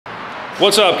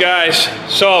What's up, guys?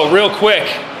 So real quick,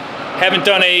 haven't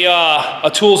done a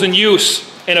tools in use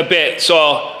in a bit,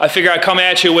 so I figure I'd come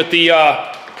at you with the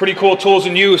pretty cool tools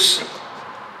in use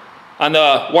on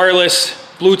the wireless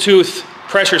Bluetooth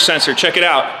pressure sensor. Check it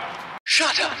out.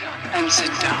 Shut up and sit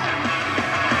down.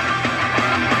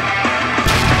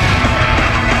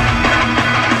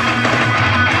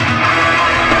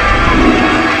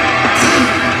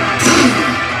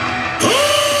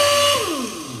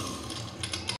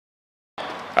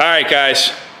 All right,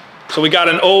 guys, so we got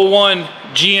an 01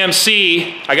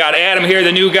 GMC. I got Adam here,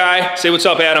 the new guy. Say what's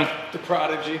up, Adam. The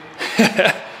prodigy.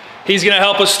 He's gonna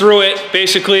help us through it.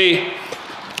 Basically,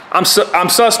 I'm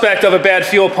suspect of a bad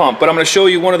fuel pump, but I'm gonna show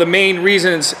you one of the main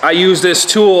reasons I use this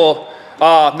tool.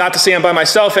 Not to say I'm by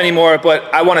myself anymore,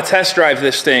 but I wanna test drive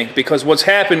this thing because what's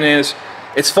happened is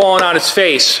it's falling on its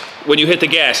face when you hit the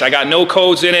gas. I got no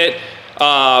codes in it.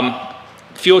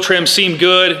 Fuel trim seemed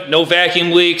good, no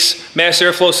vacuum leaks, mass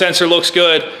airflow sensor looks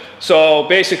good. So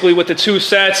basically with the two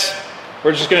sets,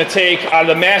 we're just gonna take out of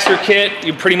the master kit,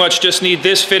 you pretty much just need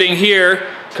this fitting here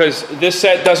because this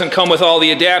set doesn't come with all the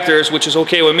adapters, which is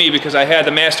okay with me because I had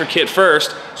the master kit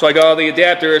first. So I got all the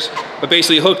adapters, but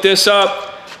basically hook this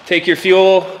up, take your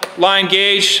fuel line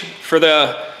gauge for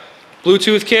the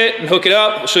Bluetooth kit and hook it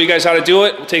up. I'll show you guys how to do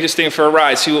it. We'll take this thing for a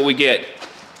ride, see what we get.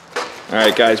 All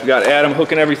right, guys, we got Adam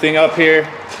hooking everything up here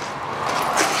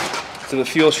to the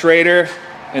fuel Schrader.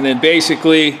 And then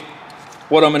basically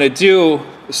what I'm gonna do,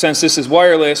 since this is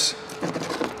wireless,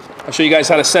 I'll show you guys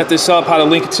how to set this up, how to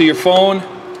link it to your phone.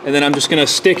 And then I'm just gonna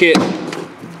stick it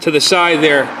to the side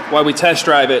there while we test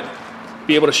drive it.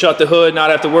 Be able to shut the hood, not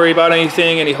have to worry about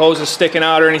anything, any hoses sticking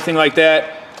out or anything like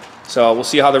that. So we'll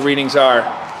see how the readings are.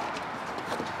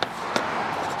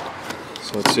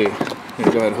 So let's see, I'm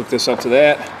gonna go ahead and hook this up to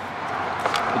that.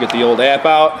 We'll get the old app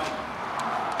out.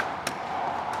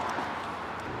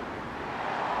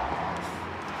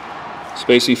 Just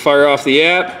basically fire off the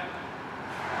app,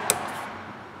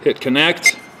 hit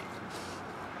connect.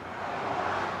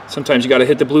 Sometimes you got to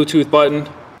hit the Bluetooth button.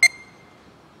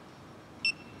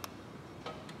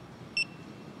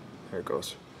 There it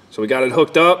goes. So we got it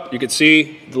hooked up. You can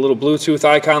see the little Bluetooth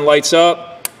icon lights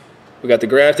up. We got the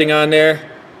grafting on there,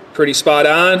 pretty spot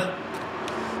on.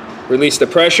 Release the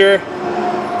pressure.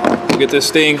 Get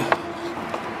this thing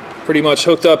pretty much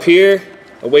hooked up here,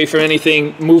 away from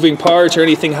anything moving parts or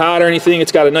anything hot or anything.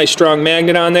 It's got a nice strong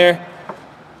magnet on there.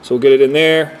 So we'll get it in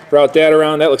there, route that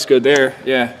around. That looks good there.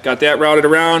 Yeah, got that routed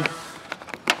around.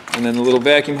 And then the little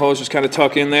vacuum hose just kind of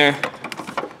tuck in there.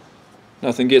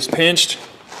 Nothing gets pinched.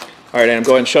 All right, Adam,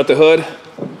 go ahead and shut the hood.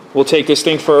 We'll take this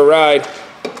thing for a ride.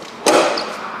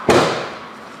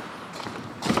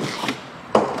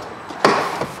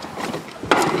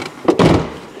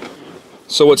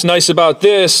 So what's nice about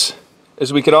this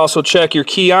is we could also check your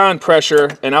key on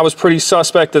pressure, and I was pretty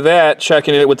suspect of that,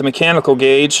 checking it with the mechanical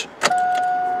gauge.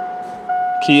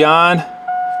 Key on.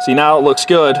 See, now it looks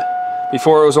good.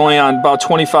 Before it was only on about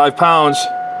 25 pounds.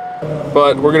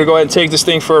 But we're gonna go ahead and take this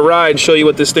thing for a ride and show you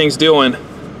what this thing's doing.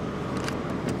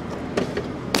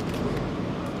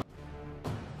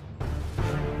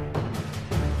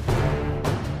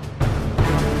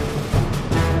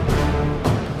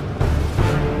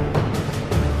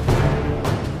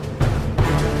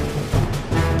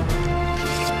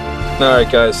 All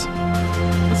right, guys,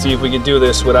 let's see if we can do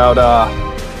this without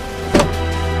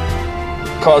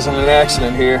causing an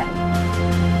accident here.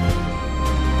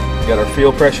 We got our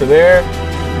fuel pressure there.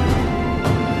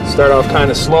 Start off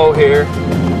kind of slow here. I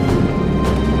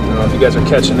don't know if you guys are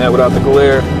catching that without the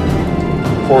glare.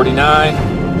 49,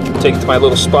 take it to my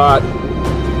little spot.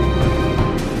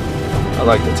 I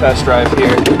like the test drive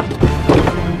here.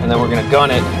 And then we're gonna gun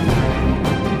it.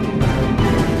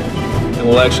 And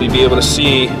we'll actually be able to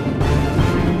see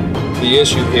the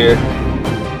issue here.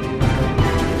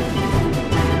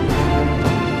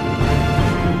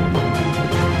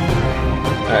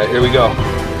 All right, here we go.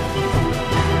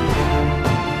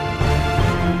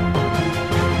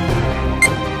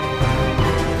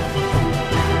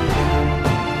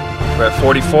 We're at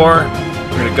 44.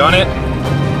 We're gonna gun it.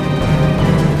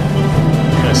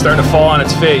 And it's starting to fall on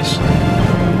its face.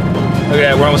 Look at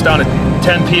that, we're almost down to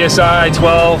 10 PSI,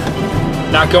 12.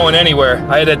 Not going anywhere.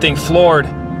 I had that thing floored.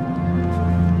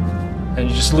 And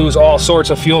you just lose all sorts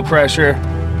of fuel pressure.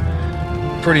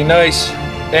 Pretty nice,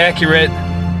 accurate.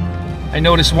 I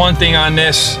noticed one thing on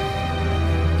this.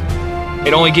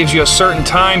 It only gives you a certain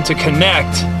time to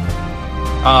connect.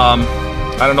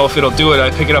 I don't know if it'll do it. I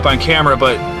pick it up on camera,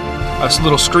 but a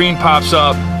little screen pops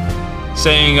up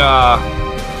saying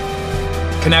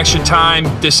connection time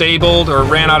disabled or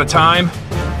ran out of time.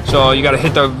 So you got to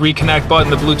hit the reconnect button,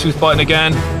 the Bluetooth button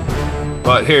again.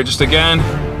 But here, just again,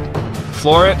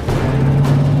 floor it.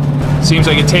 Seems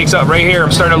like it takes up right here.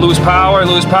 I'm starting to lose power,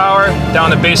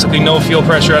 down to basically no fuel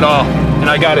pressure at all. And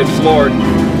I got it floored.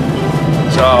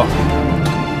 So,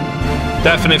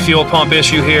 definite fuel pump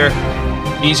issue here.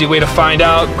 Easy way to find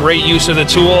out, great use of the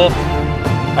tool.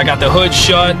 I got the hood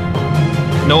shut,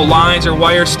 no lines or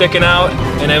wires sticking out,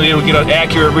 and then we'll get an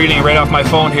accurate reading right off my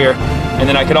phone here. And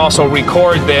then I could also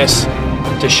record this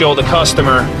to show the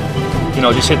customer, you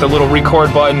know, just hit the little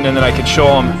record button, and then I could show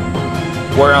them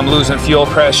where I'm losing fuel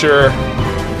pressure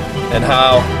and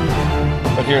how.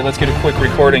 But here, let's get a quick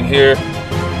recording here.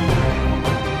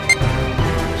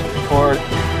 Let's record,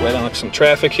 wait on some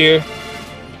traffic here.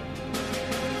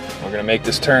 We're gonna make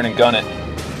this turn and gun it.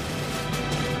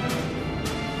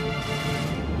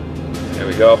 There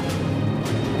we go.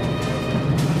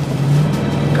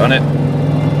 Gun it.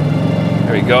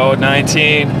 There we go,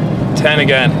 19, 10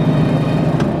 again.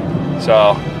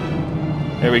 So,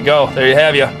 there we go, there you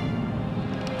have you.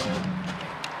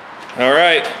 All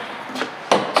right,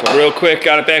 so real quick,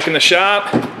 got it back in the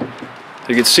shop.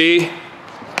 You can see,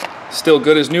 still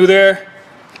good as new there.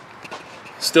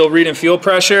 Still reading fuel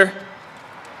pressure.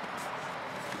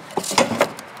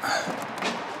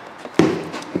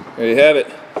 There you have it.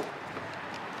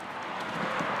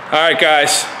 All right,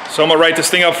 guys, so I'm gonna write this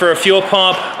thing up for a fuel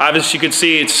pump. Obviously, you can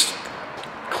see it's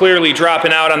clearly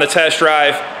dropping out on the test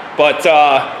drive, but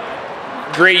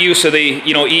great use of the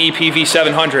EEP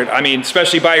V700. I mean,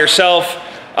 especially by yourself.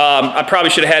 I probably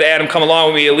should have had Adam come along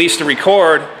with me at least to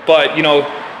record, but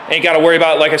ain't got to worry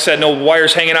about, like I said, no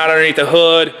wires hanging out underneath the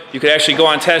hood. You could actually go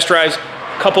on test drives.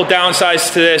 Couple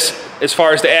downsides to this as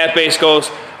far as the app base goes.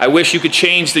 I wish you could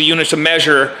change the units of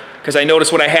measure, because I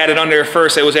noticed when I had it under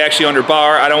first, it was actually under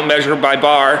bar. I don't measure by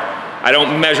bar. I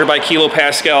don't measure by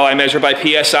kilopascal. I measure by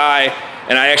PSI,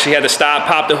 and I actually had to stop,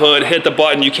 pop the hood, hit the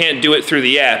button. You can't do it through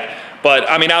the app. But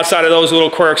I mean, outside of those little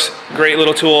quirks, great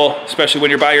little tool, especially when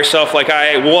you're by yourself like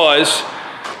I was.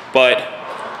 But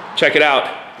check it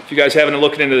out. If you guys haven't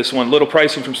looked into this one, little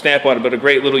pricing from Snap-on, but a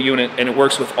great little unit, and it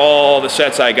works with all the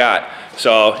sets I got.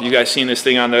 So you guys seen this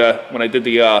thing on when I did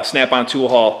the Snap-on tool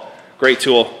haul. Great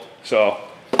tool. So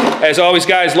as always,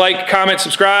 guys, like, comment,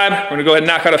 subscribe. We're gonna go ahead and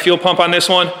knock out a fuel pump on this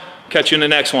one. Catch you in the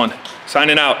next one.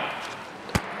 Signing out.